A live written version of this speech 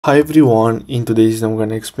Hi everyone, in today's video I'm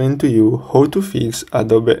gonna explain to you how to fix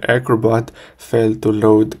Adobe Acrobat fail to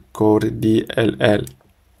load core DLL.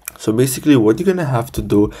 So basically what you're gonna have to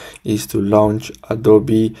do is to launch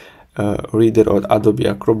Adobe Reader or Adobe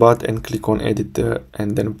Acrobat and click on Editor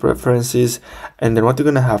and then Preferences, and then what you're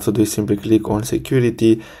gonna have to do is simply click on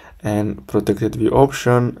Security and Protected View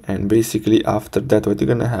option, and basically after that what you're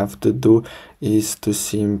gonna have to do is to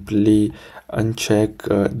simply uncheck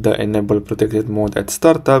the Enable Protected Mode at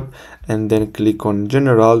Startup and then click on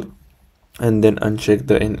General and then uncheck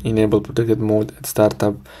the Enable Protected Mode at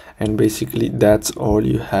Startup, and basically that's all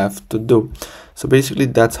you have to do. So basically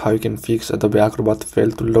that's how you can fix Adobe Acrobat fail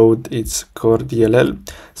to load its core DLL.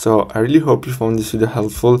 So I really hope you found this video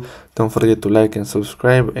helpful. Don't forget to like and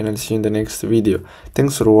subscribe, and I'll see you in the next video.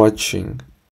 Thanks for watching.